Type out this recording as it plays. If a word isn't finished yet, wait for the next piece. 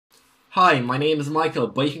Hi, my name is Michael,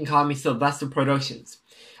 but you can call me Sylvester Productions.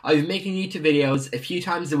 I've been making YouTube videos a few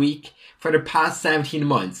times a week for the past 17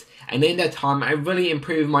 months, and in that time I've really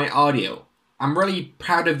improved my audio. I'm really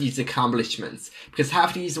proud of these accomplishments, because half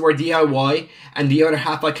of these were DIY, and the other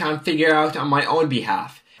half I can't figure out on my own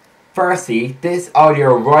behalf. Firstly, this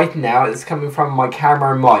audio right now is coming from my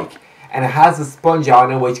camera mic, and it has a sponge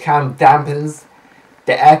on it which kind of dampens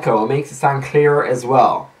the echo and makes it sound clearer as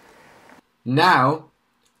well. Now,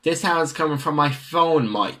 this sound is coming from my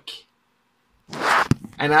phone mic.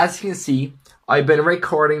 And as you can see, I've been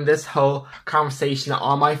recording this whole conversation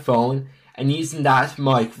on my phone and using that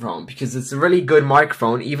microphone because it's a really good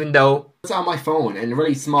microphone even though it's on my phone and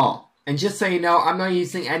really small. And just so you know, I'm not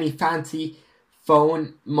using any fancy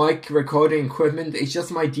phone mic recording equipment. It's just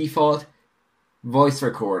my default voice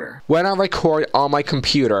recorder. When I record on my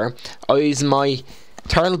computer, I use my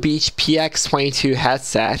Turtle Beach PX22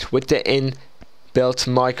 headset with the inbuilt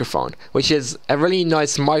microphone, which is a really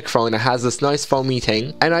nice microphone that has this nice foamy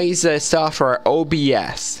thing, and I use the software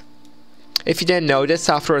OBS. If you didn't know, this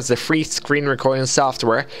software is a free screen recording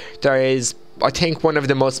software that is, I think, one of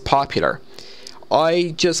the most popular.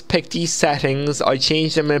 I just picked these settings, I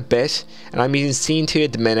changed them a bit, and I'm using Scene 2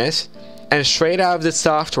 at the minute, and straight out of the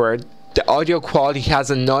software, the audio quality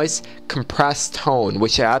has a nice compressed tone,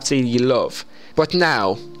 which I absolutely love. But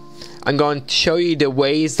now, I'm going to show you the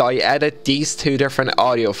ways that I edit these two different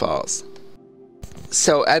audio files.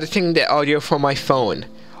 So, editing the audio from my phone,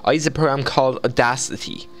 I use a program called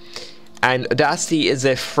Audacity. And Audacity is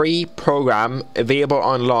a free program available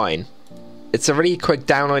online. It's a really quick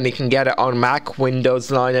download. You can get it on Mac, Windows,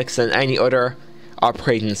 Linux, and any other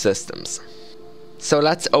operating systems. So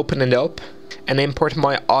let's open it up and import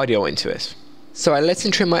my audio into it. So I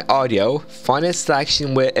listen through my audio, find a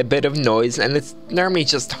selection with a bit of noise, and it's normally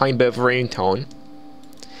just a tiny bit of ringtone.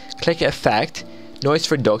 Click Effect, Noise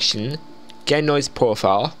Reduction, Get Noise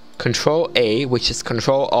Profile, Control A, which is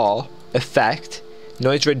Control All, Effect,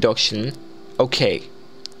 Noise Reduction, OK.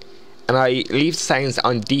 And I leave the settings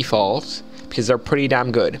on default because they're pretty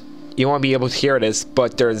damn good. You won't be able to hear this,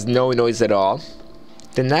 but there's no noise at all.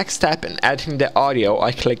 The next step in editing the audio,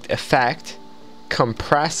 I clicked Effect,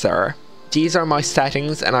 Compressor. These are my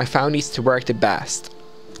settings and I found these to work the best.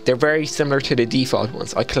 They're very similar to the default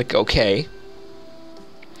ones. I click OK.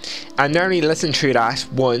 I normally listen through that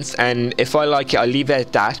once, and if I like it I leave it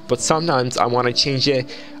at that, but sometimes I want to change it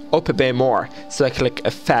up a bit more. So I click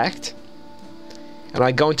Effect and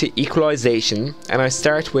I go into Equalization and I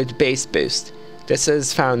start with Bass Boost. This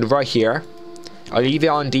is found right here. I leave it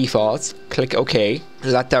on default, click OK,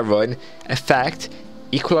 let that run. Effect,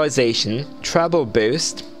 Equalization, Treble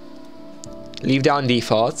Boost, leave that on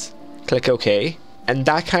default, click OK, and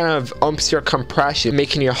that kind of umps your compression,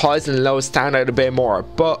 making your highs and lows stand out a bit more.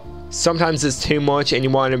 But sometimes it's too much and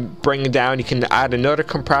you want to bring it down, you can add another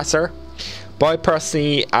compressor. But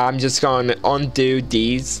personally, I'm just going to undo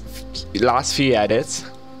these last few edits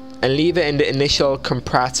and leave it in the initial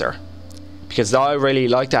compressor because I really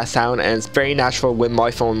like that sound and it's very natural with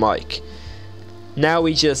my phone mic. Now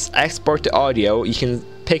we just export the audio. You can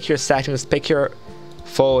pick your settings, pick your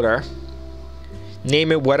folder,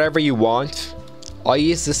 name it whatever you want. I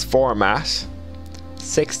use this format,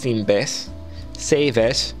 16-bit, save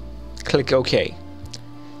it, click OK.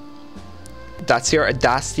 That's your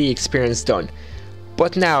Audacity experience done.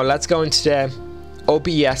 But now let's go into the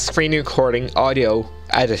OBS screen recording audio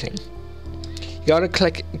editing. You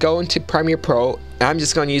gotta go into Premiere Pro. I'm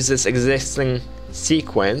just going to use this existing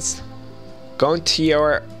sequence. Go into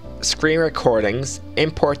your screen recordings,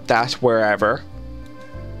 import that wherever.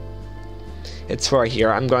 It's right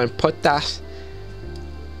here. I'm going to put that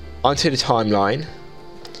onto the timeline.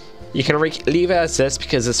 You can leave it as this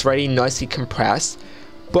because it's already nicely compressed,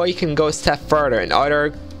 but you can go a step further and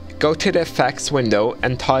either go to the effects window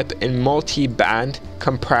and type in Multiband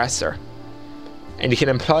Compressor, and you can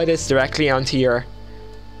apply this directly onto your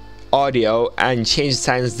audio and change the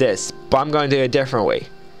sounds this, but I'm going to do it a different way.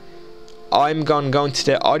 I'm going to go into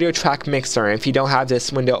the audio track mixer, and if you don't have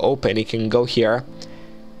this window open, you can go here,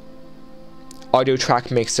 audio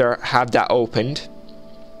track mixer, have that opened.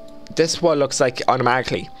 This is what it looks like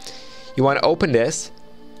automatically. You want to open this,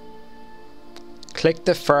 click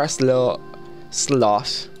the first little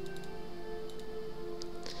slot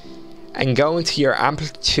and go into your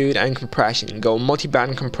amplitude and compression. Go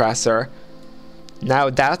Multiband Compressor. Now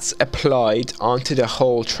that's applied onto the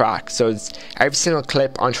whole track, so it's every single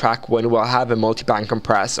clip on track 1 will have a multiband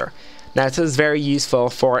compressor. Now this is very useful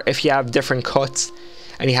for if you have different cuts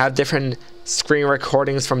and you have different screen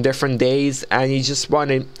recordings from different days and you just want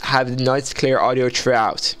to have nice clear audio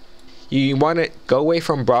throughout. You want to go away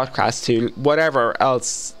from broadcast to whatever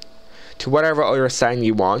else to whatever other setting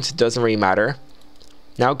you want. It doesn't really matter.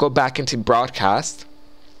 Now go back into broadcast.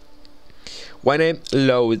 When it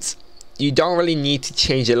loads, you don't really need to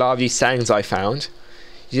change a lot of these settings I found.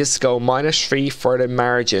 You just go -3 for the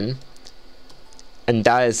margin, and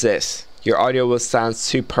that is it. Your audio will sound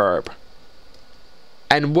superb.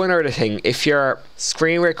 And one other thing, if your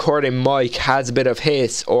screen recording mic has a bit of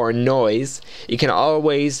hiss or noise, you can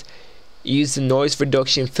always use the noise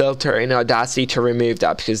reduction filter in Audacity to remove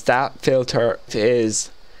that, because that filter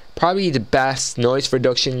is probably the best noise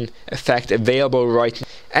reduction effect available right now.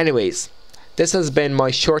 Anyways, this has been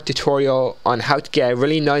my short tutorial on how to get a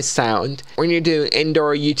really nice sound when you're doing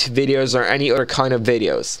indoor YouTube videos or any other kind of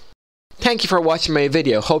videos. Thank you for watching my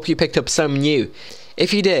video. Hope you picked up something new.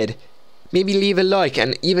 If you did, maybe leave a like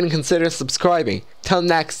and even consider subscribing. Till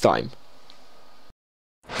next time.